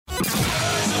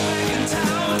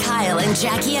and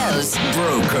Jackie O's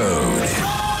Bro Code.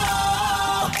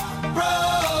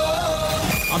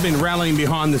 I've been rallying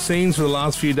behind the scenes for the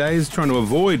last few days trying to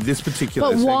avoid this particular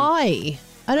But segment. why?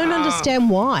 I don't understand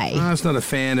why. I was not a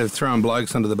fan of throwing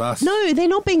blokes under the bus. No, they're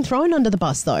not being thrown under the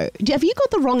bus, though. Have you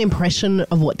got the wrong impression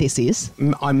of what this is?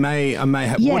 I may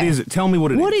have. Yeah. What is it? Tell me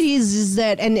what it is. What it is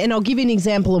that, and I'll give you an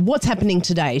example of what's happening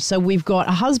today. So we've got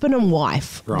a husband and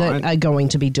wife Right. that are going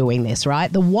to be doing this,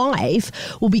 right? The wife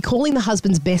will be calling the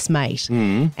husband's best mate.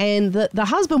 And the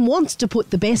husband wants to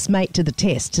put the best mate to the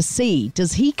test to see,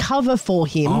 does he cover for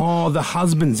him? Oh, the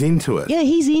husband's into it. Yeah,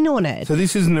 he's in on it. So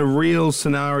this isn't a real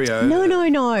scenario.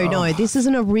 No. This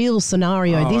isn't a real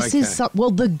scenario. Oh, This is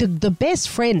the best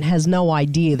friend has no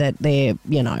idea that they're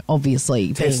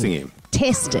obviously Testing being him.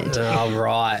 tested. Oh,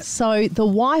 right. So the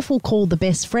wife will call the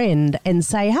best friend and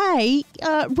say, "Hey,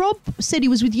 Rob said he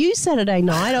was with you Saturday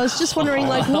night. I was just wondering,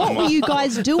 what were you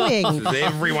guys doing?"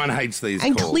 Everyone hates these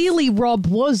And calls. clearly Rob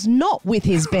was not with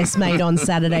his best mate on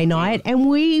Saturday night, and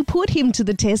we put him to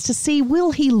the test to see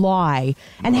will he lie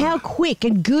and how quick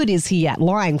and good is he at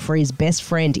lying for his best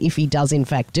friend if he does in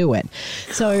fact do it.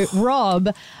 So Rob,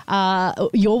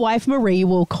 your wife Marie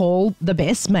will call the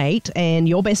best mate, and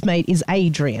your best mate is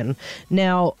Adrian.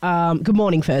 Now, good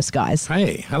morning first, guys.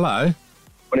 Hey, hello.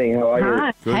 Morning, how are you?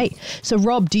 Hi. Good. Hey, so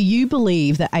Rob, do you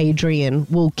believe that Adrian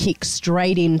will kick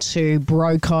straight into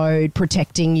bro code,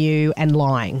 protecting you and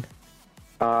lying?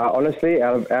 Honestly,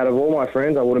 out of all my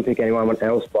friends, I wouldn't pick anyone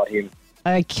else but him.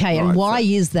 Okay, and Right, why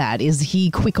is that? Is he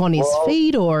quick on his Well,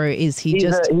 feet, or is he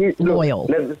just look, loyal?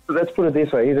 let's put it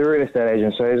this way. He's a real estate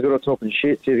agent, so he's good at talking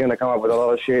shit. So he's going to come up with a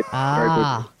lot of shit.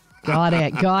 Ah, got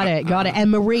it.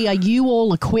 And Marie, are you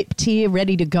all equipped here,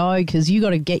 ready to go? Because you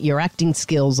got to get your acting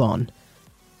skills on.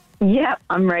 Yep,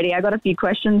 I'm ready. I got a few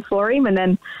questions for him, and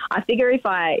then I figure if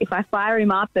I fire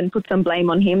him up and put some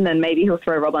blame on him, then maybe he'll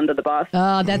throw Rob under the bus.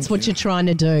 That's what you're trying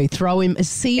to do. Throw him,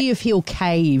 see if he'll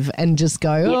cave and just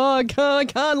go, I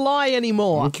can't lie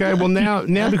anymore. Okay, well now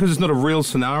because it's not a real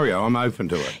scenario, I'm open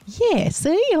to it. Yeah,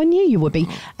 see, I knew you would be.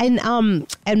 And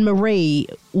Marie,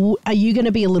 are you going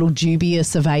to be a little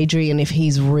dubious of Adrian if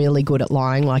he's really good at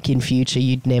lying? Like in future,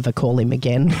 you'd never call him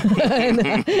again.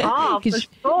 Oh, for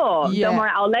sure. Yeah. Don't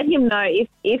worry. I'll let him know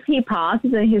if he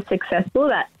passes and he's successful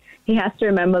that he has to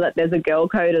remember that there's a girl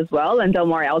code as well. And don't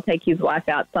worry, I'll take his wife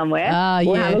out somewhere.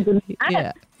 We'll have a good night.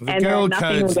 Yeah. The And girl nothing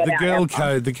will code's get the out girl ever.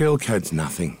 code. The girl code's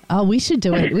nothing. Oh, we should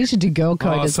do it. We should do girl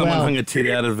code as Someone well. hung a tit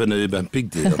out of an Uber. Big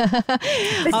deal.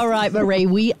 All right, Marie,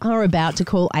 we are about to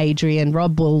call Adrian.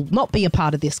 Rob will not be a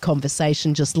part of this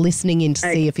conversation, just listening in to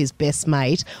see if his best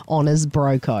mate honours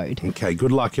bro code. Okay,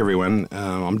 good luck, everyone.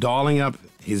 I'm dialing up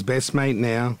his best mate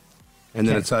now, and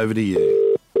then it's over to you.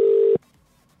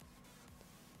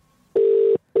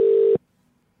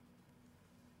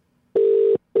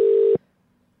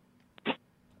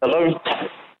 Hello,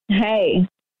 Hey,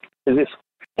 is this?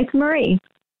 it's Marie.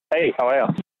 Hey, how are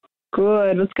you?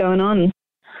 Good. What's going on?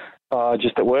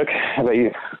 Just at work. How about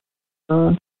you?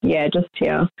 Yeah, just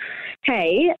here.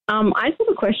 Hey, I just have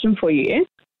a question for you.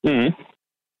 Mm-hmm.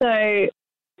 So,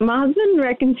 my husband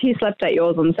reckons he slept at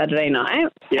yours on Saturday night,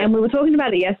 Yeah. and we were talking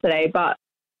about it yesterday, but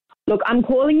look, I'm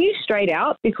calling you straight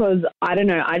out because, I don't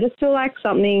know, I just feel like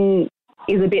something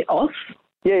is a bit off.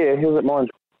 Yeah, he was at mine.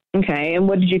 Okay, and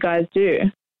what did you guys do?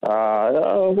 We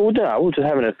were just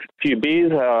having a few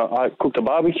beers. I cooked a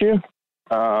barbecue,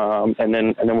 and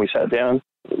then we sat down,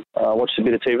 watched a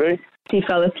bit of TV, He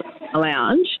fell asleep in the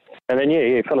lounge. and then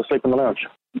he fell asleep in the lounge.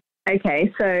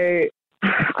 Okay, so,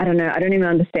 I don't know, I don't even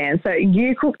understand. So,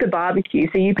 you cooked a barbecue,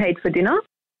 so you paid for dinner?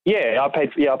 Yeah, I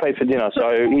paid for dinner.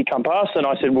 So he come past, and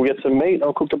I said, "We'll get some meat.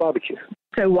 I'll cook the barbecue."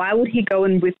 So, why would he go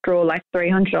and withdraw like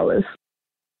 $300?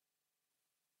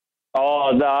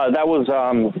 Oh, that was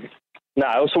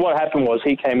no. So what happened was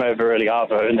he came over early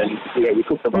after, and then we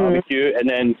cooked the barbecue, and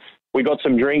then we got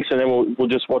some drinks, and then we're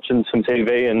just watching some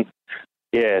TV, and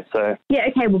yeah. So Yeah,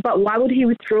 okay, well, but why would he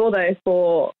withdraw though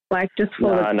for like just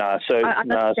for the... no. So I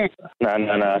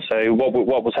understand. no. So what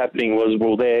was happening was we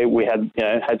were there. We had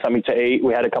had something to eat.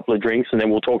 We had a couple of drinks, and then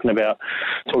we were talking about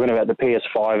the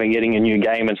PS5 and getting a new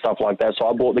game and stuff like that. So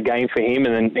I bought the game for him,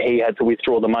 and then he had to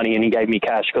withdraw the money, and he gave me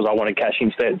cash because I wanted cash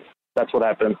instead. That's what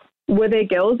happened. Were there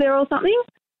girls there or something?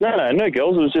 No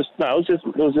girls. It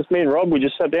was just me and Rob. We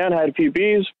just sat down, had a few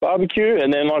beers, barbecue,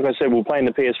 and then, like I said, we were playing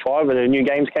the PS5, and the new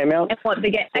games came out. And what, the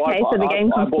game? So Okay, so the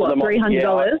game I cost bought what, them all.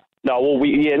 $300?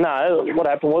 What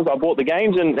happened was I bought the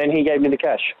games, and he gave me the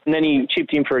cash, and then he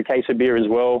chipped in for a case of beer as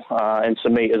well, and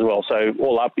some meat as well. So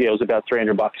all up, it was about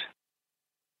 $300.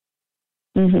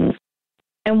 Mm-hmm.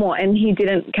 And what? And he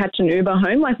didn't catch an Uber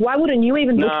home? Like, why wouldn't you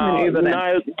even book him an Uber then?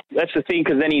 No, that's the thing,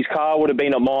 because then his car would have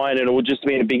been at mine and it would just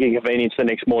been a big inconvenience the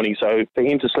next morning. So for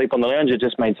him to sleep on the lounge, it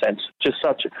just made sense. Just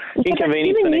such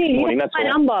inconvenience the next morning. That's my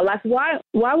number. Like, why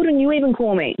wouldn't you even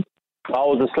call me? I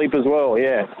was asleep as well,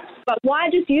 yeah. But why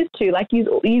just used to? Like,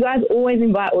 you guys always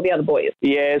invite all the other boys.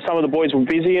 Yeah, some of the boys were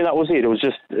busy and that was it. It was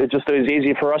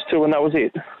easier for us too, and that was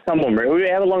it. Come on, Marie.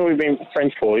 How long have we been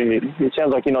friends for? It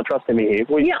sounds like you're not trusting me here.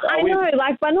 I know,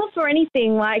 like, but not for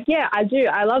anything. Like, yeah, I do.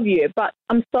 I love you. But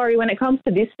I'm sorry, when it comes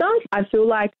to this stuff, I feel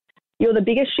like you're the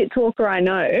biggest shit talker I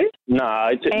know. Come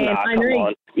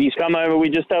on. He's come over,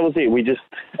 that was it. We just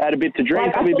had a bit to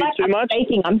drink, probably a bit too much.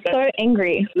 I'm so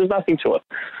angry. There's nothing to it.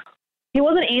 He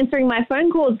wasn't answering my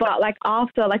phone calls, but like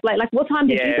after, like what time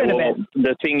did you go to bed?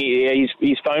 The thing,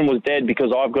 his phone was dead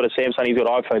because I've got a Samsung, he's got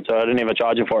an iPhone, so I didn't have a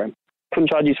charger for him. Couldn't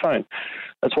charge his phone.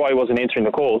 That's why he wasn't answering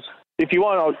the calls. If you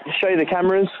want, I'll show you the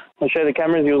cameras. He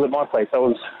was at my place.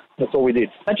 That's all we did.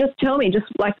 But just tell me,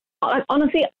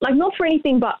 honestly, like not for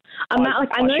anything, but I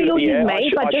know you're his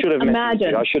mate, but just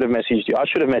imagine. I should have messaged you.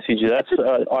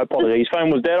 I apologize. His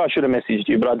phone was dead. I should have messaged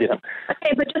you, but I didn't.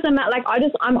 Okay, but just imagine,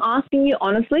 I'm asking you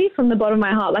honestly from the bottom of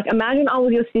my heart. Like, imagine I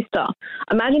was your sister.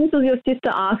 Imagine this was your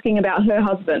sister asking about her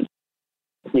husband.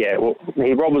 Yeah, well,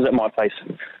 Rob was at my place.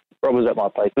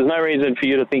 There's no reason for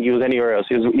you to think he was anywhere else.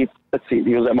 He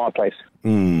was at my place.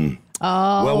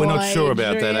 Oh, well, we're not sure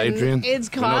about that, Adrian. It's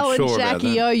Kyle and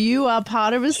Jackie O. You are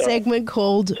part of a segment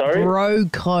called Bro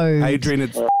Code. Adrian,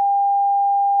 it's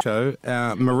show.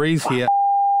 Marie's here,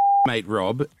 mate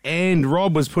Rob, and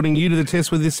Rob was putting you to the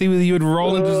test with to see whether you would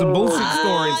roll into some bullshit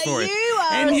stories for him.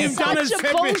 And you've done a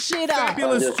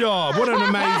fabulous job. What an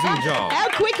amazing job. How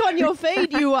quick on your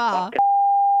feet you are.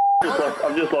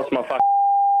 I've just lost my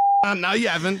no, you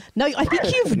haven't. No, I think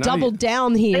you've doubled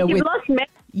down here. You've lost me.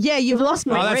 Yeah, you've lost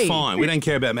me. Oh, that's fine. We don't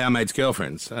care about our mates'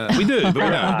 girlfriends. We do, but we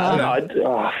don't.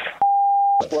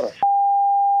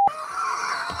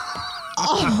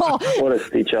 What a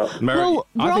stitch up. Mary, well,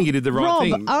 I think you did the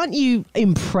right thing. Aren't you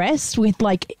impressed with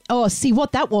what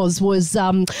that was,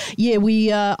 I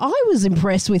was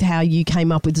impressed with how you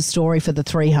came up with the story for the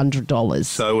 $300.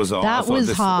 So was I. That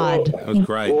was hard. That was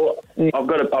great. Well, I've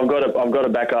got to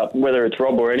back up, whether it's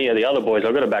Rob or any of the other boys,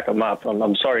 I've got to back them up.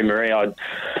 I'm sorry, Marie.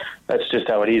 That's just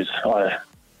how it is.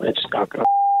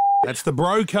 That's the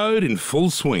Bro Code in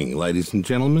full swing, ladies and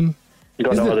gentlemen. You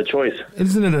got no other choice.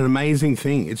 Isn't it an amazing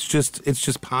thing? It's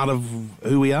just part of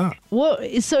who we are. Well,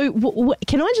 so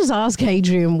can I just ask,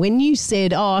 Adrian, when you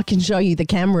said, I can show you the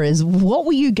cameras, what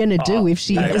were you going to do if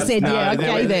she said, then?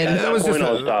 That was just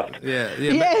stuff.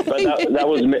 Yeah. But that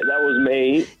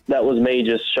was me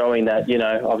just showing that,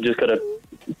 I've just got to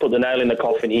put the nail in the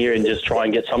coffin here and just try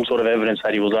and get some sort of evidence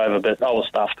that he was over, but I was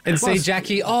stuffed. And see,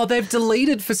 Jackie, they've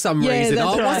deleted for some reason.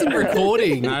 I wasn't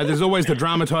recording. No, there's always the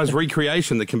dramatised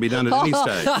recreation that can be done at any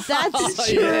stage. That's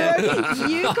true.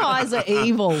 You guys are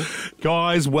evil.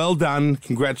 Guys, well done.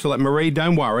 Congratulate Marie,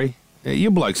 don't worry.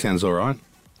 Your bloke sounds all right.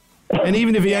 And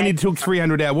even if he only took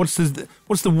 300 out, what's the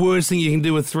worst thing you can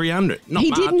do with 300? Not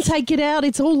much. Didn't take it out.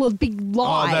 It's all a big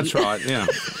lie. Oh, that's right, yeah.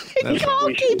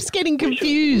 Carl keeps getting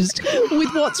confused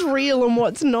with what's real and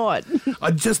what's not.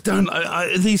 I just don't...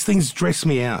 these things stress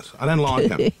me out. I don't like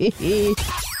them. Y'all been great.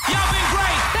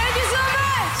 Thank you so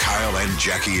much. Kyle and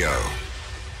Jackie O.